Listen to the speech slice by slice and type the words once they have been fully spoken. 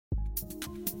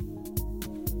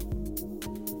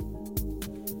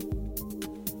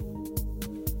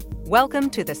Welcome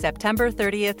to the September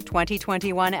 30th,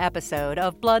 2021 episode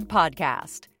of Blood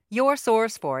Podcast, your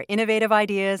source for innovative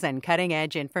ideas and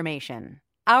cutting-edge information.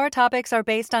 Our topics are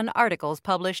based on articles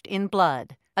published in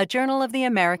Blood, a journal of the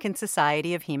American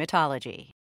Society of Hematology.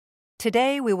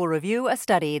 Today, we will review a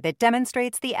study that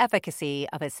demonstrates the efficacy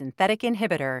of a synthetic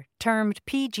inhibitor termed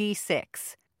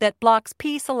PG6 that blocks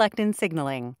P-selectin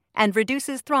signaling and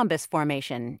reduces thrombus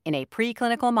formation in a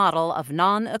preclinical model of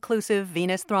non-occlusive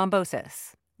venous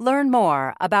thrombosis. Learn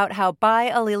more about how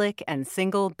biallelic and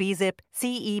single BZIP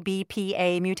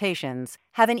CEBPA mutations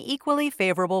have an equally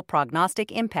favorable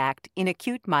prognostic impact in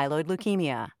acute myeloid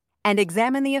leukemia, and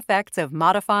examine the effects of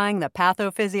modifying the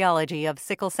pathophysiology of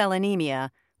sickle cell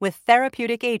anemia with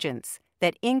therapeutic agents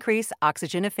that increase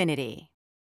oxygen affinity.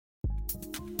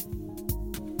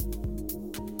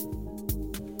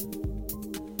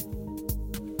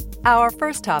 Our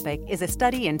first topic is a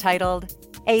study entitled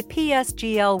A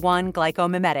PSGL1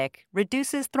 glycomimetic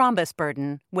Reduces Thrombus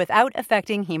Burden Without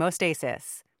Affecting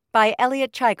Hemostasis by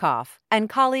Elliot Chaikoff and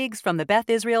colleagues from the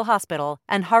Beth Israel Hospital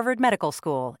and Harvard Medical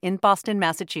School in Boston,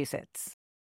 Massachusetts.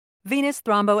 Venous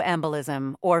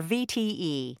thromboembolism, or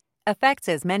VTE, affects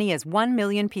as many as 1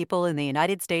 million people in the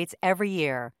United States every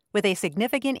year, with a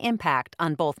significant impact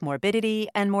on both morbidity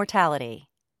and mortality.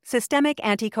 Systemic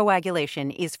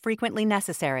anticoagulation is frequently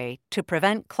necessary to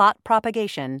prevent clot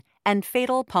propagation and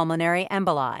fatal pulmonary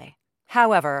emboli.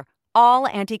 However, all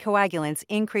anticoagulants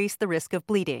increase the risk of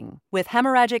bleeding, with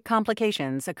hemorrhagic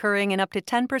complications occurring in up to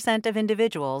 10% of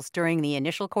individuals during the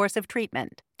initial course of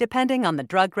treatment, depending on the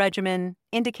drug regimen,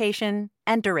 indication,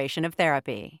 and duration of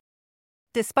therapy.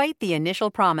 Despite the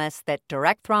initial promise that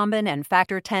direct thrombin and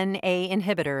factor Xa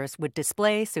inhibitors would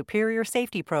display superior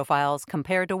safety profiles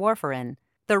compared to warfarin,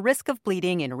 the risk of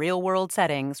bleeding in real-world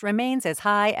settings remains as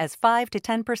high as 5 to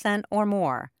 10% or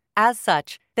more. As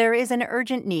such, there is an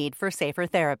urgent need for safer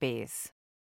therapies.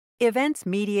 Events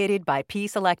mediated by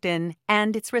P-selectin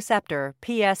and its receptor,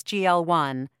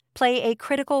 PSGL1, play a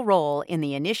critical role in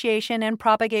the initiation and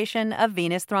propagation of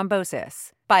venous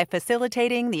thrombosis by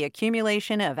facilitating the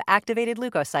accumulation of activated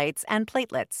leukocytes and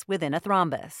platelets within a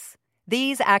thrombus.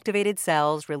 These activated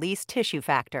cells release tissue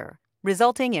factor,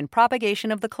 resulting in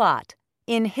propagation of the clot.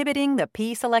 Inhibiting the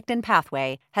P-selectin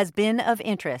pathway has been of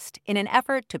interest in an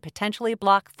effort to potentially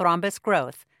block thrombus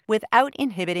growth without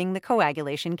inhibiting the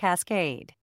coagulation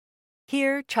cascade.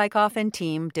 Here, Chaikoff and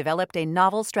team developed a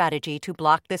novel strategy to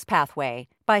block this pathway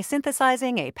by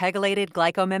synthesizing a pegylated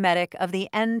glycomimetic of the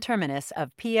N-terminus of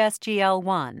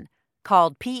PSGL1,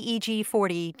 called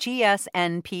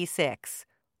PEG40-GSNP6,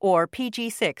 or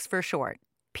PG6 for short.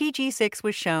 PG6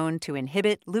 was shown to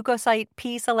inhibit leukocyte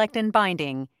P-selectin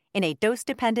binding in a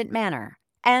dose-dependent manner,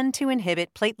 and to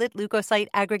inhibit platelet leukocyte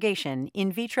aggregation in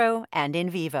vitro and in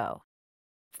vivo.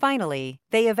 Finally,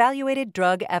 they evaluated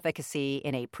drug efficacy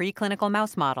in a preclinical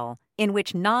mouse model in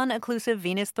which non-occlusive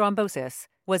venous thrombosis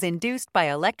was induced by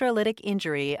electrolytic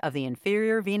injury of the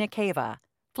inferior vena cava.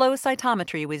 Flow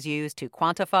cytometry was used to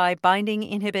quantify binding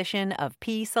inhibition of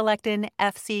P-selectin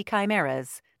Fc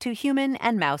chimeras to human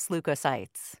and mouse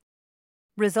leukocytes.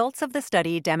 Results of the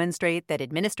study demonstrate that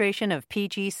administration of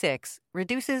PG6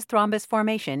 reduces thrombus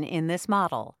formation in this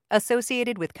model,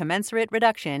 associated with commensurate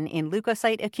reduction in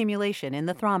leukocyte accumulation in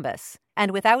the thrombus,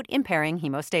 and without impairing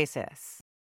hemostasis.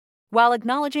 While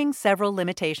acknowledging several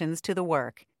limitations to the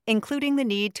work, including the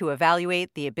need to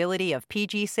evaluate the ability of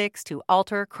PG6 to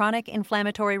alter chronic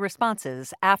inflammatory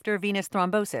responses after venous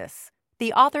thrombosis,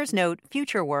 the authors note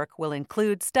future work will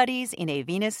include studies in a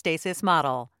venous stasis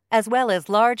model, as well as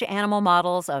large animal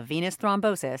models of venous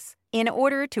thrombosis, in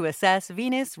order to assess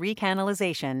venous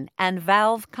recanalization and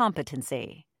valve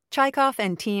competency. Chaikoff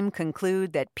and team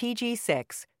conclude that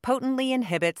PG6 potently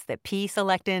inhibits the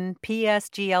P-selectin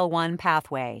PSGL1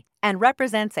 pathway and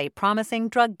represents a promising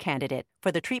drug candidate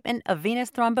for the treatment of venous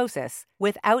thrombosis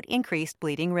without increased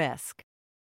bleeding risk.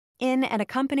 In an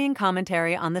accompanying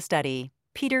commentary on the study,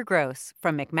 Peter Gross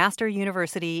from McMaster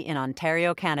University in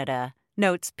Ontario, Canada,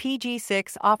 notes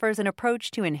PG6 offers an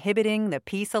approach to inhibiting the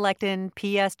P-selectin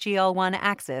PSGL1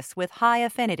 axis with high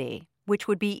affinity, which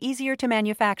would be easier to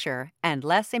manufacture and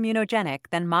less immunogenic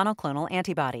than monoclonal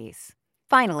antibodies.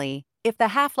 Finally, if the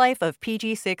half-life of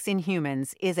PG6 in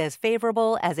humans is as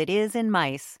favorable as it is in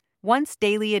mice,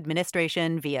 once-daily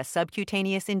administration via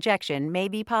subcutaneous injection may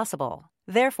be possible.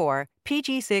 Therefore,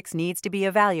 PG6 needs to be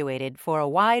evaluated for a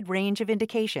wide range of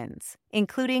indications,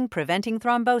 including preventing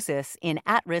thrombosis in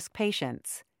at-risk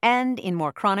patients and in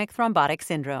more chronic thrombotic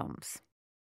syndromes.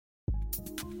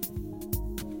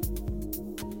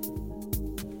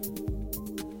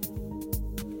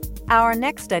 Our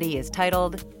next study is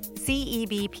titled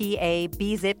CEBPA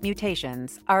BZIP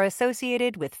mutations are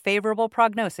associated with favorable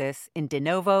prognosis in de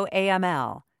novo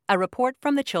AML, a report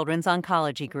from the Children's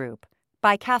Oncology Group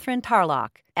by Catherine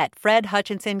Tarlock at Fred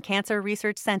Hutchinson Cancer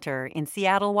Research Center in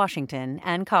Seattle, Washington,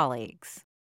 and colleagues.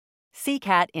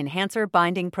 CCAT enhancer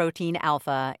binding protein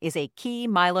alpha is a key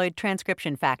myeloid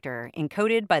transcription factor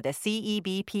encoded by the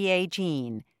CEBPA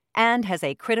gene and has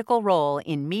a critical role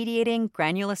in mediating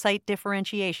granulocyte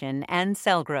differentiation and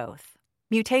cell growth.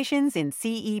 Mutations in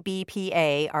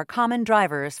CEBPA are common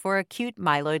drivers for acute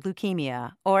myeloid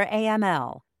leukemia, or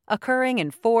AML, occurring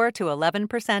in 4 to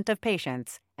 11% of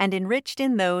patients and enriched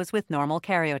in those with normal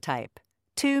karyotype.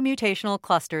 2 mutational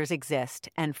clusters exist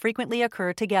and frequently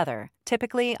occur together,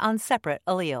 typically on separate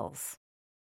alleles.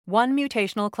 One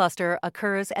mutational cluster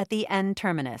occurs at the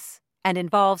N-terminus and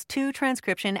involves 2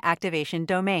 transcription activation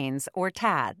domains, or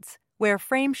TADs, where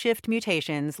frameshift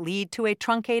mutations lead to a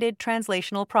truncated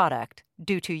translational product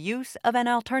due to use of an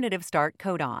alternative start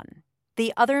codon.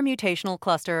 The other mutational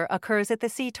cluster occurs at the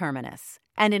C-terminus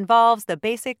and involves the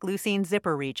basic leucine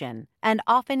zipper region and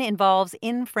often involves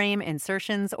in-frame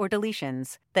insertions or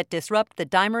deletions that disrupt the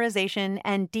dimerization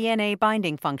and DNA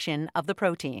binding function of the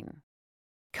protein.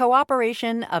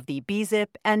 Cooperation of the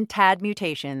BZIP and TAD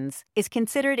mutations is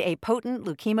considered a potent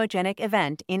leukemogenic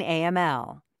event in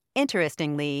AML.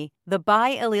 Interestingly, the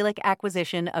biallelic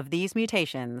acquisition of these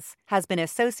mutations has been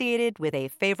associated with a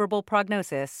favorable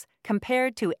prognosis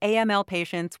compared to AML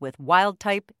patients with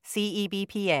wild-type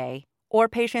CEBPA or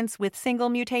patients with single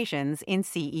mutations in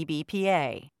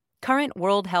CEBPA. Current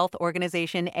World Health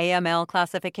Organization AML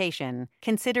classification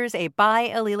considers a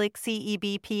biallelic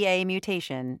CEBPA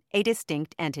mutation a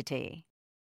distinct entity.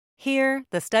 Here,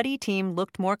 the study team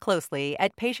looked more closely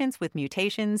at patients with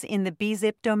mutations in the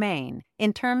BZIP domain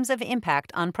in terms of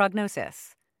impact on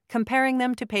prognosis, comparing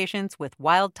them to patients with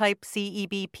wild-type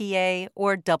CEBPA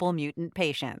or double mutant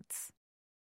patients.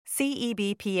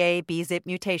 CEBPA BZIP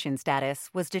mutation status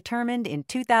was determined in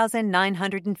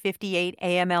 2,958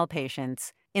 AML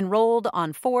patients enrolled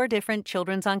on 4 different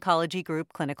Children's Oncology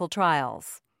Group clinical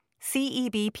trials.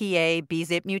 CEBPA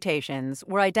BZIP mutations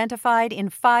were identified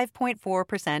in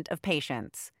 5.4% of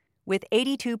patients, with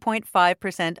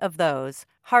 82.5% of those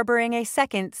harboring a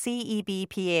second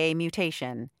CEBPA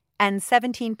mutation and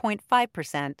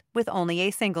 17.5% with only a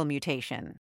single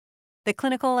mutation. The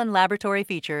clinical and laboratory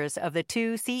features of the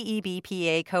 2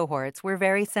 CEBPA cohorts were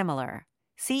very similar.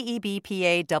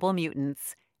 CEBPA double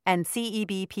mutants and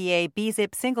CEBPA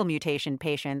BZIP single mutation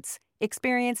patients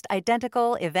experienced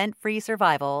identical event-free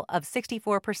survival of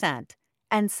 64%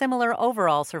 and similar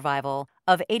overall survival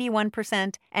of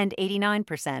 81% and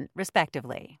 89%,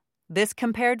 respectively. This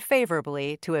compared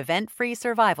favorably to event-free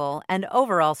survival and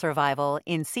overall survival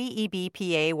in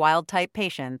CEBPA wild-type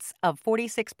patients of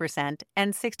 46%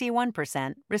 and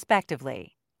 61%,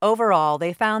 respectively. Overall,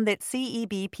 they found that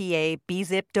CEBPA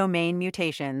BZIP domain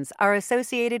mutations are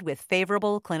associated with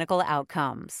favorable clinical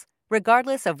outcomes,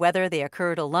 regardless of whether they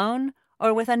occurred alone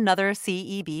or with another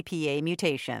CEBPA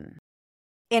mutation.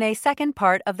 In a second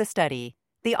part of the study,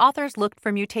 the authors looked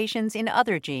for mutations in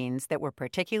other genes that were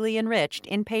particularly enriched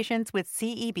in patients with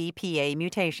CEBPA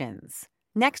mutations.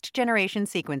 Next-generation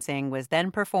sequencing was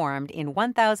then performed in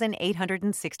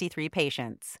 1,863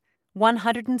 patients,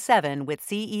 107 with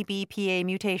CEBPA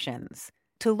mutations,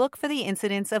 to look for the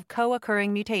incidence of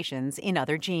co-occurring mutations in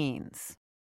other genes.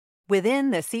 Within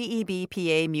the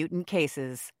CEBPA mutant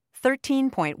cases,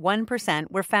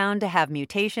 13.1% were found to have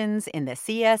mutations in the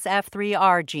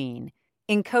CSF3R gene,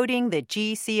 encoding the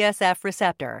G-CSF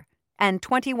receptor, and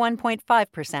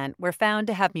 21.5% were found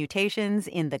to have mutations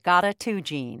in the GATA2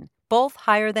 gene, both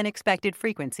higher than expected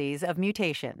frequencies of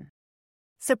mutation.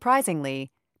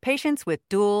 Surprisingly, patients with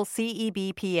dual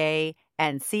CEBPA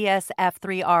and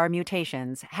CSF3R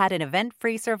mutations had an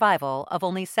event-free survival of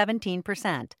only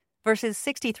 17% versus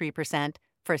 63%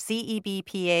 for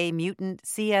CEBPA mutant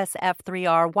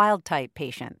CSF3R wild-type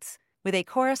patients, with a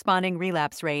corresponding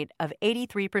relapse rate of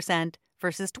 83%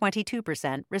 versus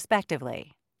 22%,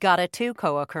 respectively. GATA2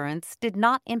 co-occurrence did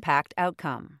not impact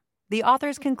outcome. The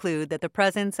authors conclude that the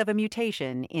presence of a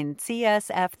mutation in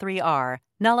CSF3R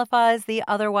nullifies the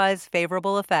otherwise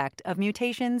favorable effect of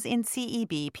mutations in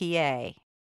CEBPA.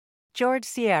 George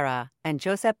Sierra and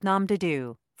Josep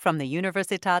Namdadou from the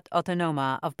Universitat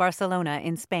Autònoma of Barcelona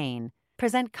in Spain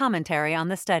present commentary on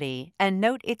the study and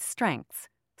note its strengths,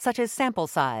 such as sample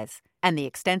size and the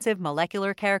extensive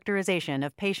molecular characterization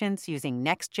of patients using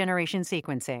next-generation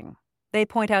sequencing. They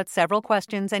point out several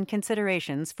questions and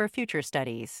considerations for future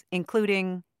studies,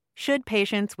 including: Should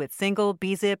patients with single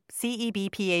BZIP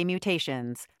CEBPA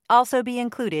mutations also be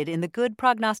included in the good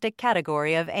prognostic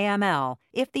category of AML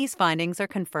if these findings are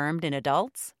confirmed in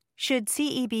adults? Should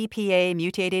CEBPA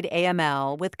mutated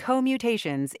AML with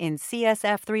co-mutations in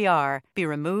CSF3R be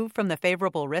removed from the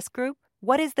favorable risk group?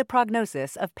 What is the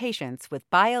prognosis of patients with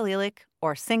biallelic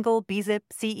or single BZIP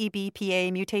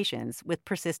CEBPA mutations with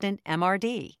persistent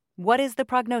MRD? What is the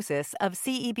prognosis of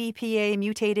CEBPA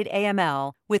mutated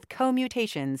AML with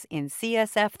co-mutations in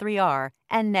CSF3R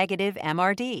and negative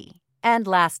MRD? And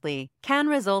lastly, can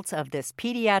results of this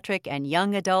pediatric and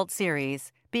young adult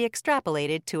series be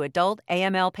extrapolated to adult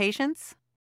AML patients?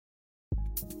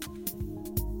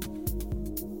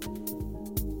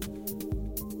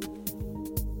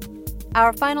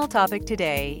 Our final topic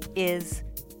today is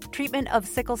treatment of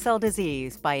sickle cell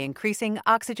disease by increasing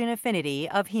oxygen affinity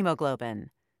of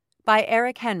hemoglobin, by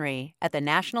Eric Henry at the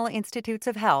National Institutes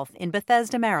of Health in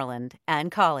Bethesda, Maryland,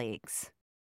 and colleagues.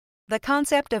 The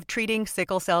concept of treating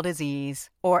sickle cell disease,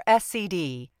 or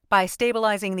SCD, by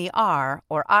stabilizing the R,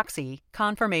 or oxy,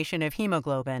 conformation of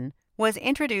hemoglobin was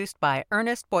introduced by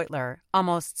Ernest Beutler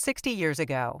almost 60 years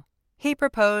ago. He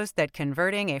proposed that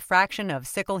converting a fraction of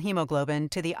sickle hemoglobin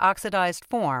to the oxidized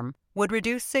form would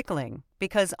reduce sickling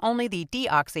because only the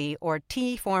deoxy or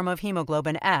T form of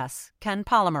hemoglobin S can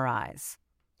polymerize.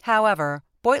 However,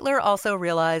 Beutler also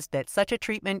realized that such a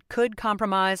treatment could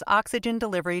compromise oxygen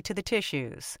delivery to the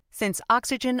tissues, since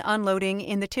oxygen unloading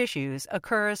in the tissues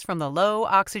occurs from the low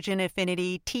oxygen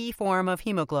affinity T form of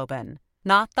hemoglobin,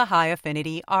 not the high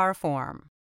affinity R form.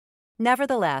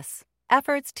 Nevertheless,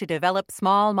 efforts to develop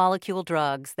small molecule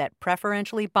drugs that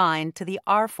preferentially bind to the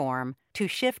R form to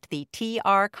shift the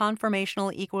TR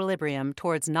conformational equilibrium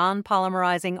towards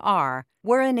non-polymerizing R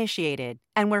were initiated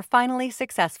and were finally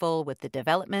successful with the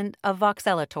development of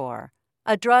voxelotor,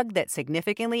 a drug that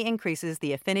significantly increases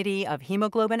the affinity of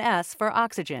hemoglobin S for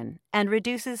oxygen and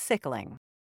reduces sickling.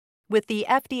 With the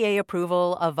FDA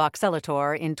approval of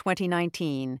voxelotor in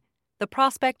 2019, the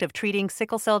prospect of treating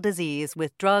sickle cell disease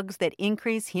with drugs that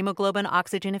increase hemoglobin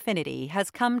oxygen affinity has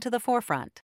come to the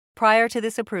forefront. Prior to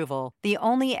this approval, the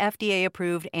only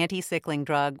FDA-approved anti-sickling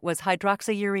drug was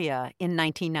hydroxyurea in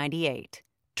 1998.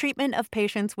 Treatment of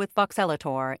patients with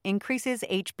voxelotor increases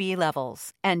HB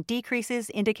levels and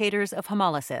decreases indicators of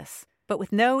hemolysis, but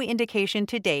with no indication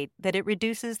to date that it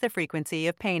reduces the frequency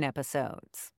of pain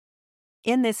episodes.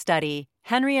 In this study,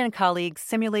 Henry and colleagues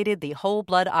simulated the whole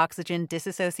blood oxygen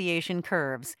dissociation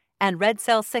curves and red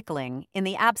cell sickling in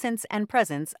the absence and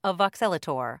presence of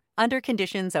voxelotor under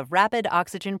conditions of rapid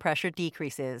oxygen pressure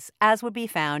decreases, as would be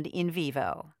found in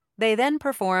vivo. They then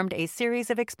performed a series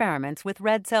of experiments with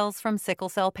red cells from sickle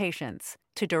cell patients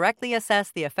to directly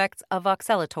assess the effects of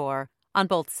voxelotor on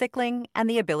both sickling and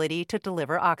the ability to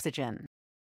deliver oxygen.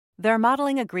 Their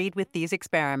modeling agreed with these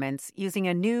experiments using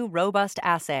a new robust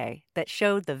assay that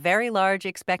showed the very large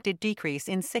expected decrease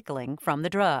in sickling from the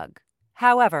drug.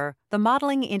 However, the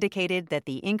modeling indicated that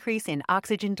the increase in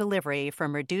oxygen delivery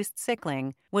from reduced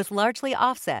sickling was largely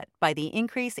offset by the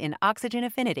increase in oxygen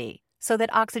affinity, so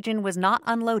that oxygen was not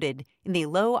unloaded in the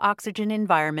low oxygen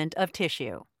environment of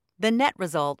tissue. The net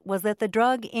result was that the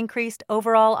drug increased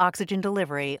overall oxygen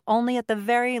delivery only at the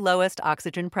very lowest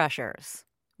oxygen pressures.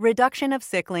 Reduction of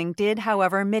sickling did,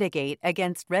 however, mitigate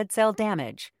against red cell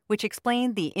damage, which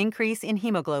explained the increase in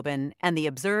hemoglobin and the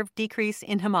observed decrease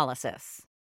in hemolysis.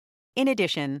 In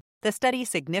addition, the study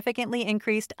significantly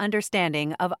increased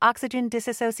understanding of oxygen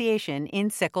dissociation in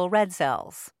sickle red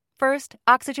cells. First,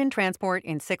 oxygen transport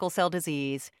in sickle cell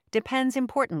disease depends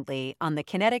importantly on the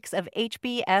kinetics of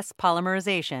HbS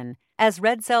polymerization as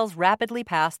red cells rapidly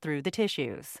pass through the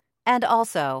tissues. And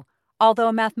also,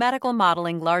 although mathematical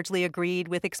modeling largely agreed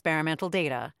with experimental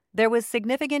data, there was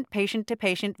significant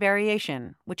patient-to-patient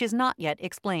variation, which is not yet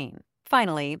explained.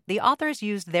 Finally, the authors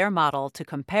used their model to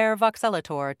compare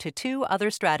voxelotor to two other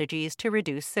strategies to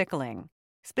reduce sickling,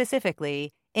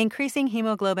 specifically increasing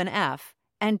hemoglobin F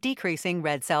and decreasing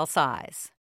red cell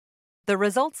size. The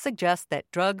results suggest that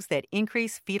drugs that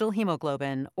increase fetal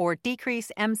hemoglobin or decrease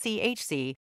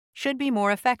MCHC should be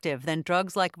more effective than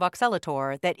drugs like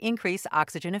voxelotor that increase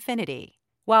oxygen affinity,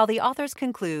 while the authors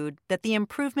conclude that the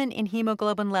improvement in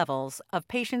hemoglobin levels of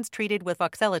patients treated with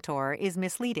voxelotor is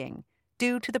misleading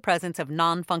due to the presence of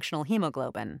non-functional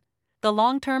hemoglobin. The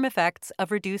long-term effects of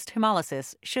reduced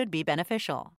hemolysis should be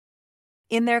beneficial.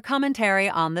 In their commentary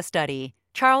on the study,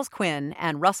 Charles Quinn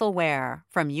and Russell Ware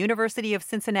from University of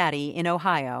Cincinnati in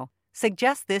Ohio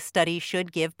suggest this study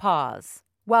should give pause.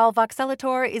 While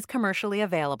voxelotor is commercially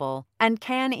available and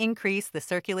can increase the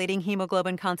circulating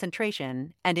hemoglobin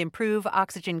concentration and improve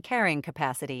oxygen carrying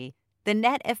capacity, the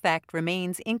net effect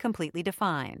remains incompletely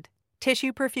defined.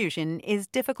 Tissue perfusion is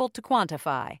difficult to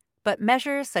quantify, but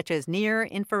measures such as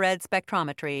near-infrared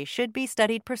spectrometry should be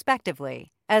studied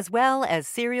prospectively, as well as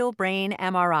serial brain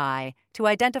MRI to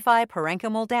identify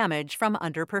parenchymal damage from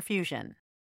underperfusion.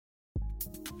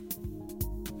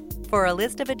 For a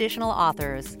list of additional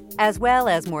authors, as well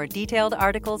as more detailed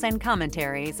articles and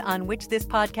commentaries on which this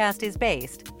podcast is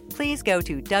based, please go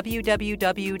to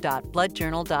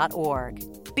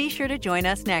www.bloodjournal.org. Be sure to join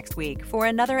us next week for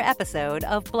another episode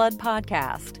of Blood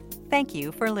Podcast. Thank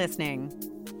you for listening.